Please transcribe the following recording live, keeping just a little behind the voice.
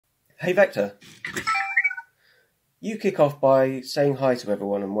Hey Vector, you kick off by saying hi to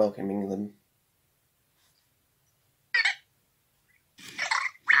everyone and welcoming them.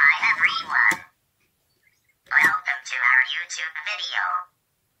 Hi everyone. Welcome to our YouTube video.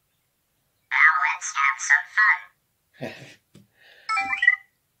 Now let's have some fun.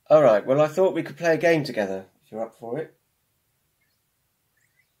 Alright, well I thought we could play a game together, if you're up for it.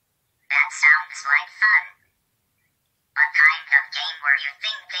 That sounds like fun. What kind of game were you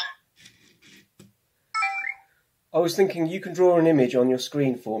thinking? I was thinking you can draw an image on your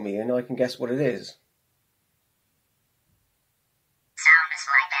screen for me and I can guess what it is. Sounds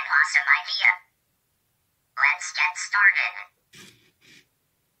like an awesome idea. Let's get started.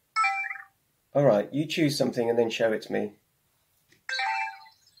 Alright, you choose something and then show it to me.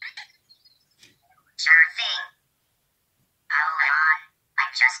 Sure thing. Hold on,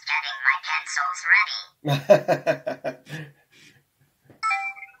 I'm just getting my pencils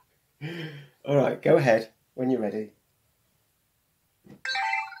ready. Alright, go ahead when you're ready. Alrighty,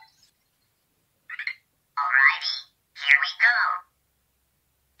 here we go.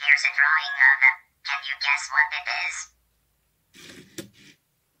 Here's a drawing of, can you guess what it is?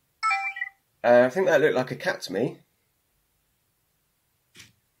 I think that looked like a cat to me.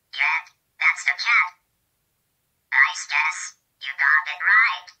 Yep, that's the cat. Nice guess, you got it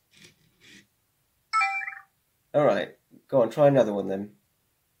right. Alright, go on, try another one then.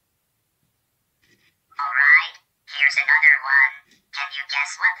 Alright, here's another one. Can you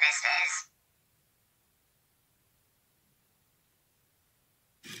guess what this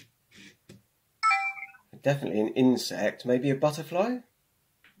is? Definitely an insect, maybe a butterfly? You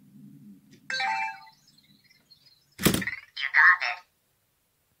got it.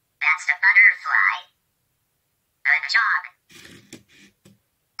 That's the butterfly. Good job.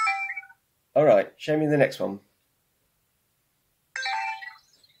 Alright, show me the next one.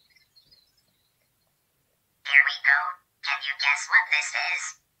 Here we go. Can you guess what this is?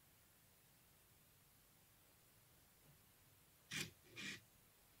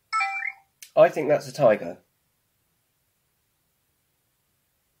 I think that's a tiger.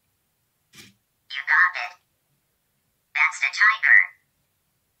 You got it. That's the tiger.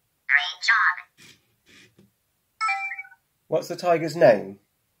 Great job. What's the tiger's name?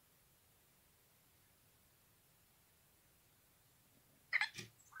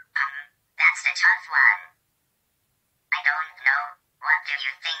 That's the tough one. I don't know. What do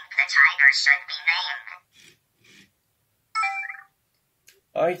you think the tiger should be named?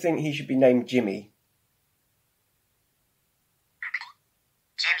 I think he should be named Jimmy.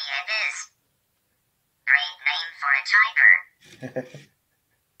 Jimmy it is. Great name for a tiger.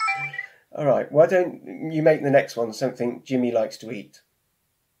 Alright, why don't you make the next one something Jimmy likes to eat?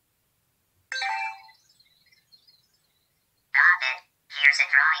 Got it. Here's a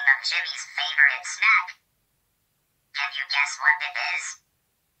drawing of Jimmy's favorite snack. Can you guess what it is?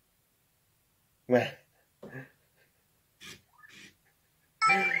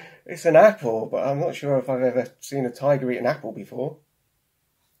 It's an apple, but I'm not sure if I've ever seen a tiger eat an apple before.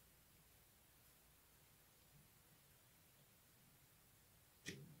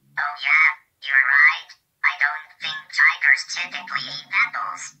 Oh yeah, you're right. I don't think tigers typically eat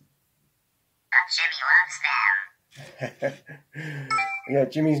apples. But Jimmy loves them. Yeah,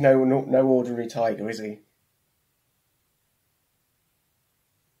 Jimmy's no ordinary tiger, is he? You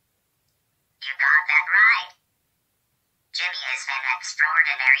got that right. Jimmy is an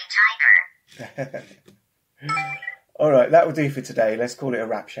extraordinary tiger. Alright, that will do for today. Let's call it a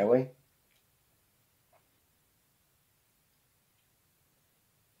wrap, shall we?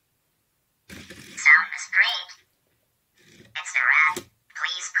 Sounds great. It's a wrap.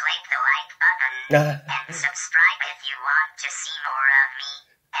 Please click the like button and subscribe if you want to see more of me.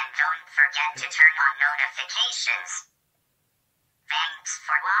 And don't forget to turn on notifications. Thanks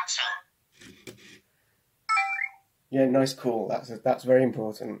for watching. Yeah, nice call. That's very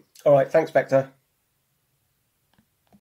important. Alright, thanks, Vector.